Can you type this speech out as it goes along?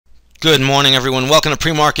Good morning, everyone. Welcome to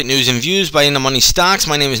Pre-Market News and Views by InTheMoneyStocks.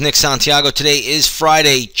 My name is Nick Santiago. Today is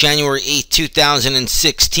Friday, January 8,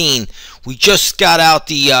 2016. We just got out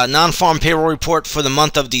the non-farm payroll report for the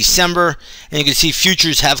month of December, and you can see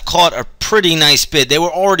futures have caught a pretty nice bid. They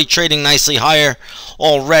were already trading nicely higher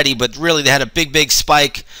already, but really they had a big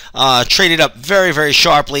spike, traded up very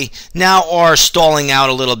sharply, now are stalling out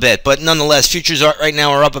a little bit. But nonetheless, futures right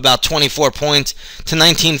now are up about 24 points to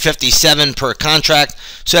 1957 per contract,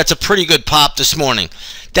 so that's a pretty good pop this morning.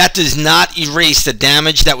 That does not erase the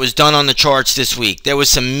damage that was done on the charts this week. There was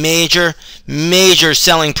some major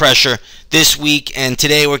selling pressure this week, and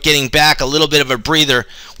today we're getting back a little bit of a breather.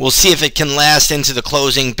 We'll see if it can last into the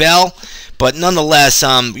closing bell, but nonetheless,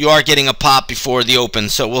 you are getting a pop before the open,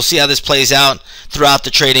 so we'll see how this plays out throughout the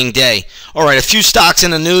trading day. All right, a few stocks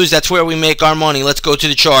in the news. That's where we make our money. Let's go to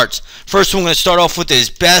the charts. First one I'm going to start off with is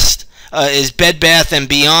Bed Bath &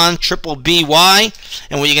 Beyond, triple BY,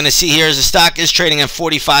 and what you're going to see here is the stock is trading at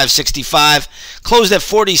 $45.65, closed at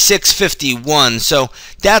 $46.51, so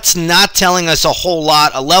that's not telling us a whole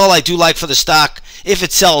lot. A level I do like for the stock, if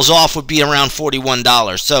it sells off, would be around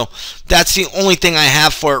 $41, so that's the only thing I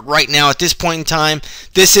have for it right now at this point in time.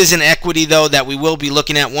 This is an equity, though, that we will be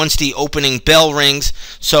looking at once the opening bell rings.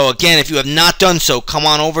 So again, if you have not done so, come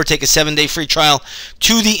on over, take a 7-day free trial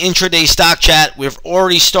to the intraday stock chat. We've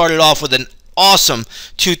already started off with an awesome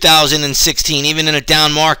 2016. Even in a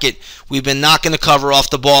down market, we've been knocking the cover off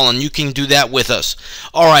the ball, and you can do that with us.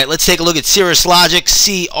 All right, let's take a look at Cirrus Logic,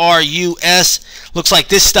 CRUS. Looks like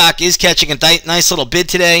this stock is catching a nice little bid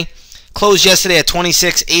today. Closed yesterday at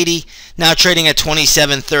 $26.80, now trading at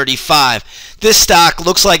 $27.35. This stock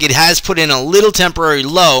looks like it has put in a little temporary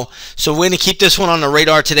low, so we're going to keep this one on the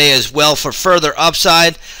radar today as well for further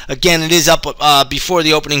upside. Again, it is up before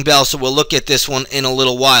the opening bell, so we'll look at this one in a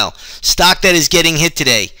little while. Stock that is getting hit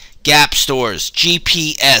today, Gap Stores,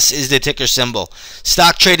 GPS is the ticker symbol.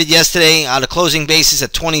 Stock traded yesterday on a closing basis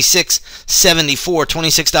at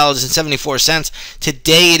 $26.74.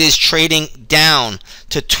 Today it is trading down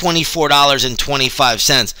to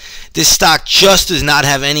 $24.25. This stock just does not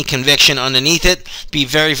have any conviction underneath it. Be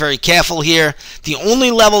very careful here. The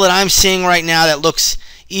only level that I'm seeing right now that looks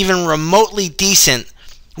even remotely decent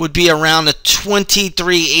would be around the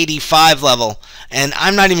 $23.85 level, and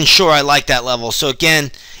I'm not even sure I like that level. So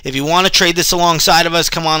again, if you want to trade this alongside of us,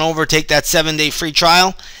 come on over, take that 7-day free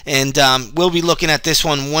trial, and we'll be looking at this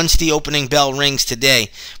one once the opening bell rings today.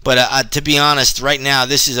 But to be honest, right now,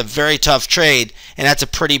 this is a very tough trade, and that's a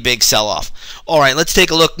pretty big sell-off. All right, let's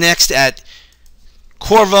take a look next at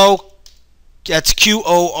Qorvo. That's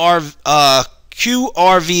QRVO.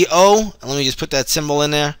 Let me just put that symbol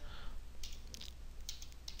in there.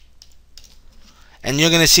 And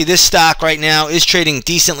you're going to see this stock right now is trading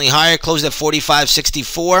decently higher, closed at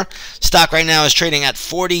 $45.64. Stock right now is trading at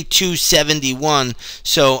 $42.71.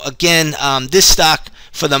 So again, this stock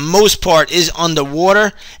for the most part is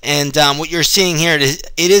underwater, and what you're seeing here,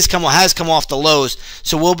 has come off the lows.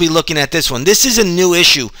 So we'll be looking at this one. This is a new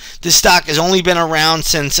issue. This stock has only been around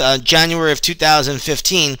since January of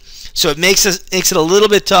 2015. So it makes it a little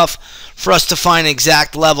bit tough for us to find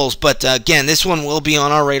exact levels, but again, this one will be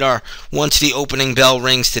on our radar once the opening bell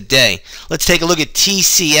rings today. Let's take a look at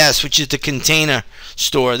TCS, which is the container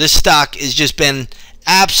store. This stock has just been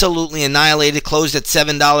absolutely annihilated, closed at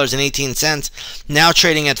 $7.18, now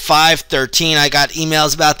trading at $5.13. I got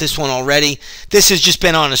emails about this one already. This has just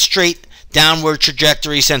been on a straight downward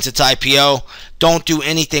trajectory since its IPO. Don't do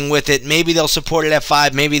anything with it. Maybe they'll support it at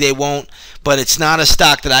 5, maybe they won't, but it's not a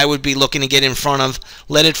stock that I would be looking to get in front of.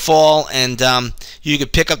 Let it fall, and you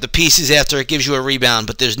could pick up the pieces after it gives you a rebound,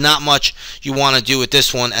 but there's not much you want to do with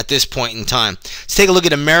this one at this point in time. Let's take a look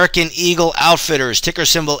at American Eagle Outfitters, ticker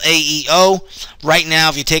symbol AEO. Right now,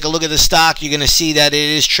 if you take a look at the stock, you're going to see that it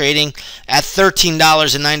is trading at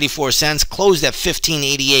 $13.94, closed at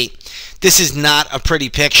 $15.88. This is not a pretty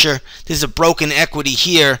picture. This is a broken equity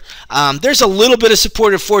here. There's a little bit of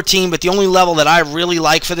support at 14, but the only level that I really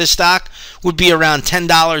like for this stock would be around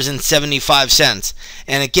 $10.75.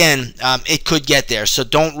 And again, it could get there, so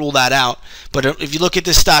don't rule that out. But if you look at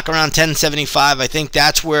this stock around $10.75, I think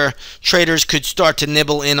that's where traders could start to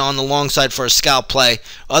nibble in on the long side for a scalp play.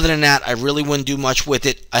 Other than that, I really wouldn't do much with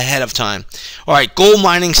it ahead of time. All right, gold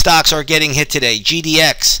mining stocks are getting hit today.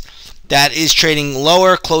 GDX. That is trading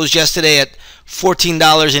lower, closed yesterday at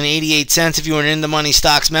 $14.88. If you were an In the Money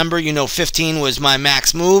Stocks member, you know 15 was my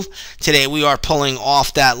max move. Today we are pulling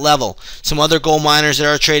off that level. Some other gold miners that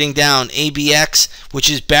are trading down. ABX, which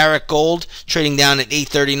is Barrick Gold, trading down at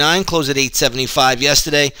 839, closed at 875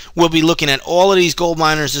 yesterday. We'll be looking at all of these gold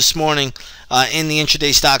miners this morning in the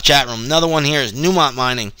intraday stock chat room. Another one here is Newmont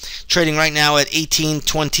Mining, trading right now at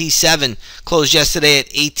 1827, closed yesterday at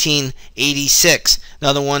 1886.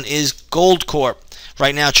 Another one is Gold Corp,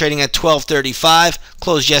 right now trading at 1235,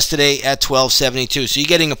 closed yesterday at 1272. So you're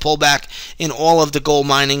getting a pullback in all of the gold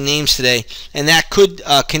mining names today, and that could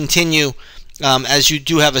continue as you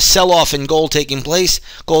do have a sell-off in gold taking place.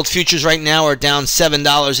 Gold futures right now are down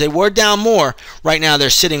 $7. They were down more. Right now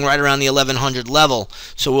they're sitting right around the 1100 level.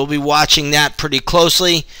 So we'll be watching that pretty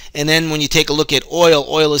closely. And then when you take a look at oil,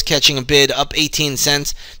 oil is catching a bid up 18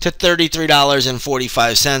 cents to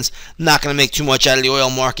 $33.45. Not going to make too much out of the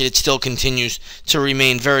oil market. It still continues to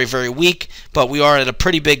remain very, very weak. But we are at a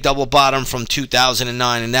pretty big double bottom from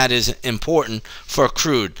 2009, and that is important for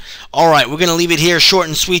crude. All right, we're going to leave it here short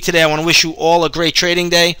and sweet today. I want to wish you all a great trading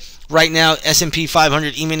day. Right now, S&P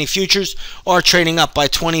 500 E-mini futures are trading up by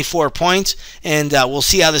 24 points, and we'll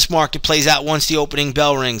see how this market plays out once the opening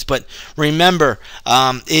bell rings. But remember,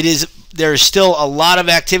 there is still a lot of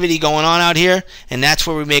activity going on out here, and that's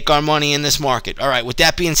where we make our money in this market. All right, with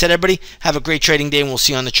that being said, everybody, have a great trading day, and we'll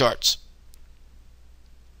see you on the charts.